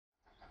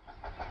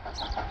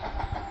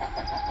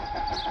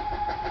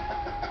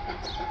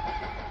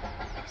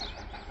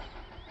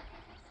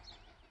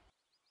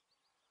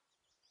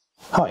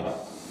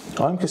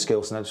I'm Chris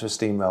Gilson, editor of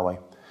Steam Railway,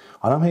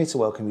 and I'm here to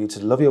welcome you to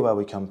the Love Your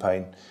Railway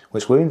campaign,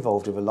 which we're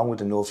involved with along with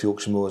the North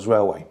Yorkshire Moors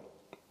Railway.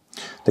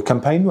 The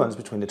campaign runs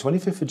between the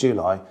 25th of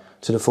July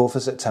to the 4th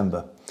of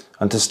September,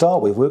 and to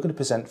start with, we're going to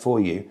present for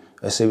you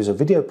a series of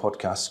video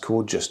podcasts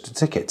called Just a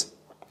Ticket.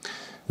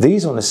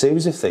 These are on a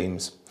series of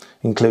themes,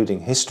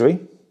 including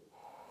history,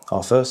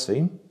 our first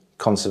theme,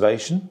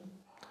 conservation,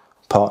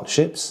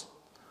 partnerships,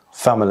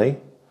 family,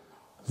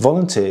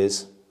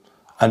 volunteers,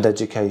 and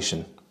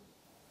education.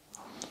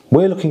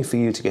 We're looking for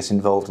you to get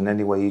involved in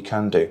any way you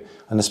can do,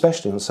 and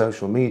especially on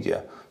social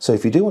media. So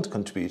if you do want to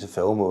contribute to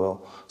film or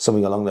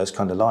something along those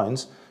kind of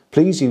lines,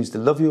 please use the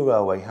Love Your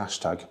Railway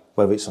hashtag,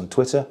 whether it's on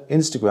Twitter,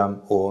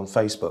 Instagram or on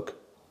Facebook.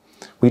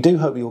 We do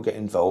hope you'll get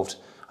involved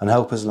and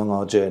help us along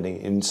our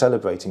journey in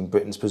celebrating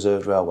Britain's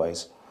preserved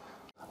railways.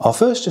 Our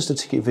first Just a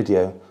Ticket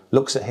video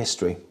looks at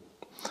history.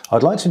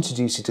 I'd like to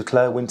introduce you to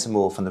Claire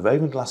Wintermore from the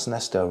Ravenglass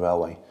Eskdale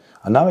Railway,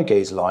 a narrow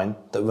gauge line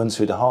that runs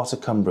through the heart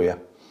of Cumbria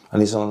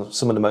and is on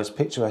some of the most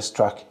picturesque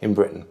track in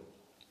Britain.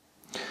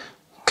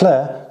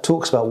 Claire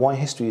talks about why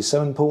history is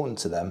so important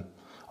to them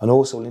and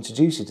also will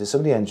introduce you to some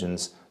of the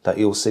engines that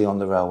you'll see on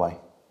the railway.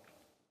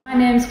 My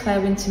name's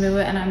Claire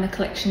Wintermore and I'm the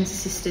collections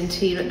assistant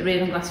here at the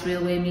Ravenglass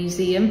Railway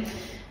Museum.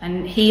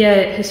 And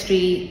here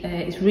history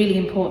is really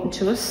important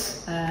to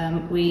us.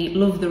 We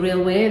love the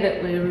railway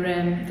that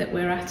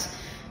we're at,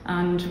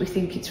 and we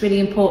think it's really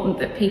important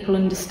that people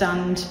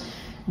understand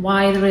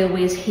why the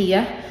railway is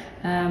here,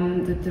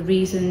 the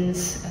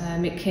reasons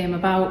it came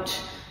about.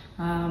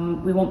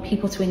 We want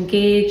people to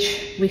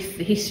engage with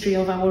the history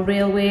of our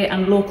railway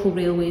and local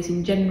railways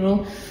in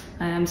general.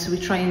 So we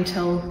try and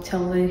tell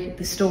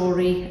the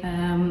story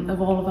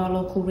of all of our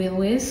local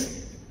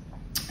railways.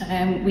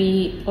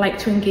 We like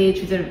to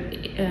engage with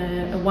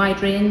a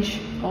wide range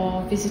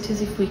of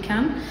visitors if we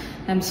can.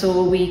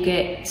 So we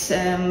get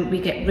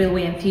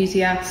railway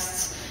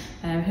enthusiasts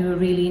who are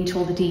really into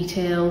all the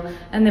detail,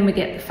 and then we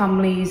get the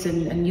families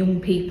and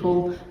young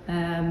people,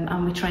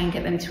 and we try and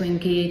get them to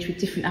engage with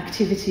different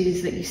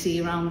activities that you see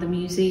around the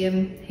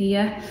museum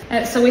here.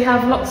 So we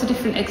have lots of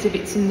different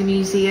exhibits in the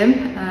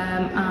museum,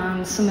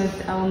 and some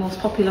of our most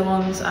popular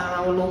ones are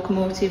our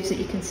locomotives that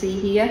you can see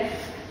here.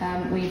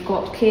 We've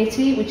got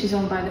Katie, which is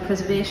owned by the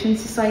Preservation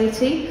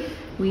Society.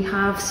 We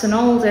have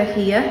Sonalda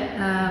here,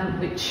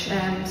 which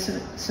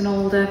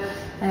Sonalda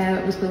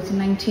was built in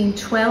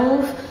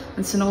 1912.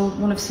 And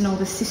one of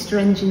Sonalda's sister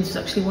engines was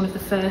actually one of the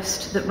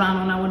first that ran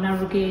on our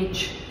narrow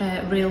gauge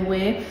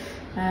railway.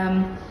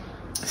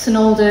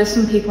 Sonalda,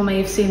 some people may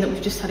have seen that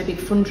we've just had a big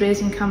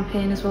fundraising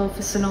campaign as well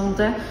for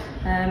Sonalda.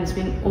 It's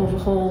been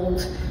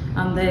overhauled,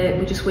 and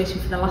we're just waiting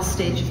for the last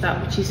stage of that,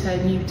 which is her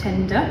new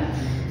tender.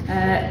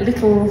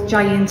 Little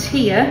Giant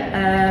here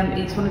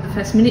is one of the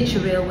first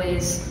miniature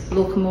railways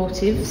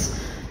locomotives.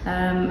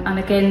 And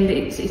again,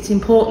 it's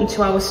important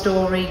to our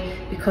story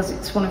because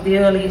it's one of the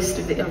earliest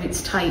of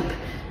its type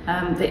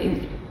that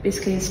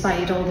basically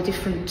inspired all the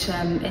different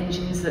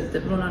engines that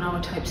run on our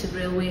types of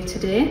railway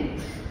today.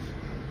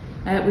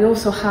 We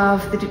also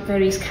have the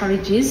various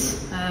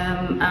carriages,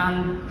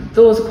 and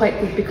those are quite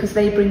good because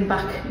they bring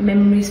back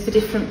memories for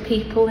different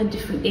people in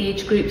different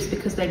age groups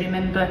because they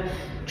remember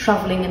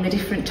travelling in the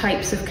different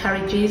types of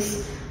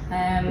carriages.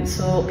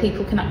 So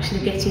people can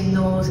actually get in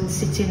those and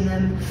sit in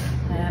them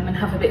and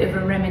have a bit of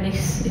a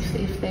reminisce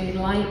if they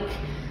like.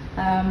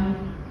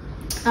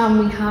 And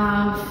we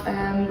have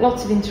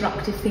lots of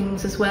interactive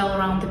things as well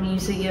around the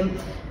museum,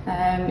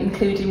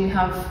 including we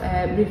have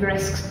River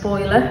Esk's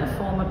boiler, a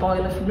former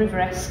boiler from River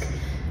Esk,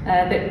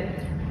 that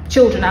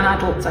children and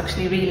adults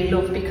actually really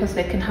love because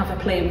they can have a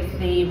play with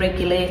the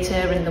regulator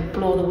and they'll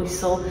blow the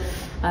whistle,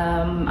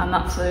 and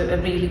that's a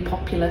really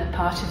popular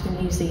part of the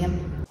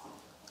museum.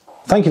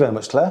 Thank you very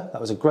much, Claire. That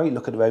was a great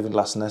look at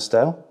Ravenglass and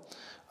Eskdale.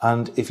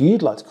 And if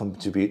you'd like to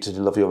contribute to the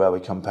Love Your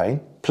Railway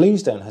campaign,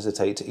 please don't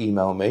hesitate to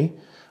email me,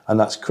 and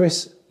that's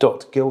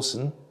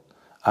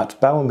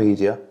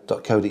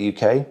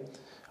chris.gilson@bowermedia.co.uk,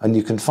 and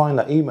you can find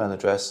that email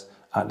address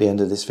at the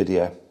end of this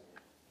video.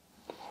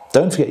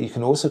 Don't forget you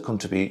can also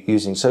contribute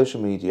using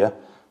social media,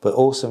 but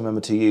also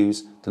remember to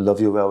use the Love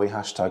Your Railway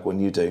hashtag when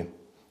you do.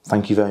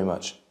 Thank you very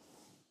much.